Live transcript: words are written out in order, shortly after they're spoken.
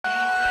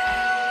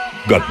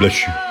God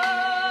bless you.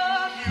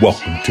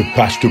 Welcome to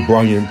Pastor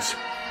Bryant's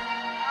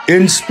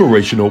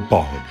Inspirational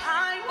Pod.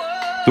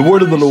 The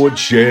word of the Lord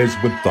shares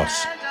with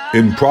us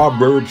in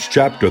Proverbs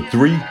chapter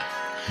 3,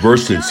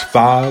 verses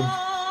 5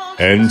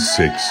 and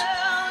 6.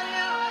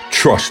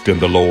 Trust in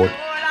the Lord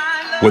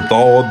with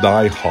all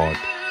thy heart,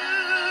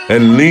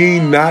 and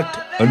lean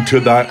not unto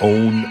thy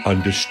own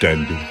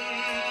understanding.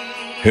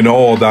 In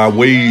all thy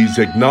ways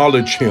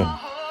acknowledge him,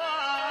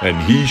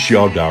 and he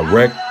shall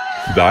direct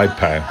thy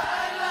path.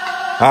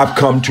 I've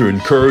come to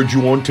encourage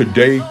you on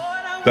today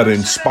that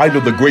in spite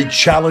of the great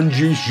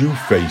challenges you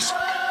face,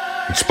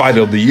 in spite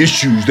of the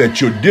issues that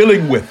you're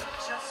dealing with,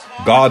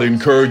 God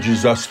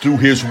encourages us through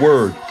his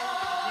word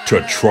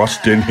to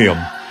trust in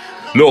him.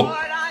 Look,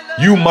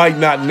 you might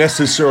not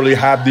necessarily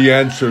have the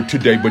answer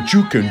today, but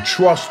you can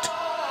trust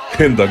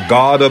in the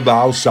God of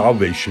our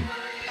salvation.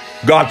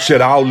 God said,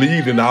 I'll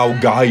lead and I'll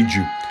guide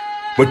you,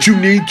 but you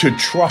need to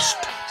trust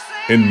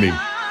in me.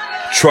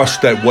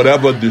 Trust that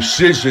whatever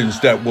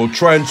decisions that will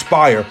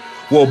transpire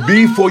will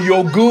be for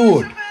your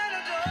good,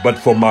 but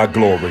for my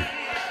glory.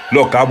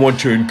 Look, I want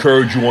to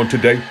encourage you on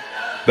today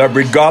that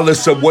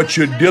regardless of what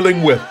you're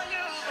dealing with,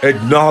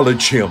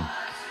 acknowledge him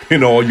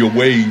in all your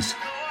ways.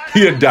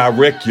 He'll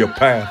direct your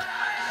path.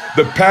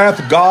 The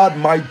path God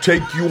might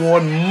take you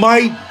on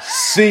might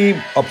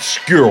seem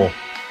obscure,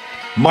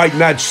 might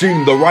not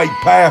seem the right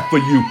path for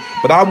you,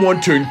 but I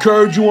want to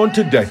encourage you on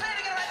today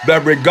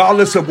that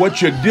regardless of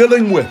what you're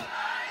dealing with,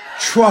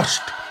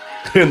 trust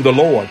in the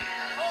Lord.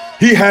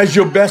 He has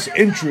your best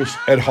interest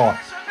at heart.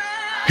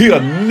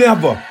 He'll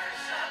never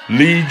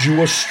lead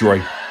you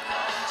astray.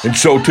 And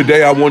so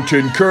today I want to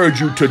encourage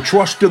you to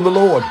trust in the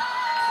Lord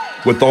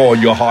with all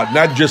your heart,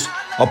 not just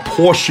a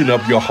portion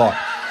of your heart,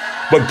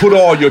 but put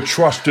all your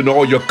trust and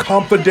all your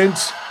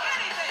confidence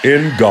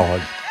in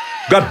God.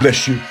 God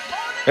bless you.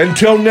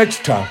 Until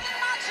next time,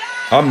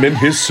 I'm in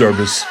his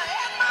service.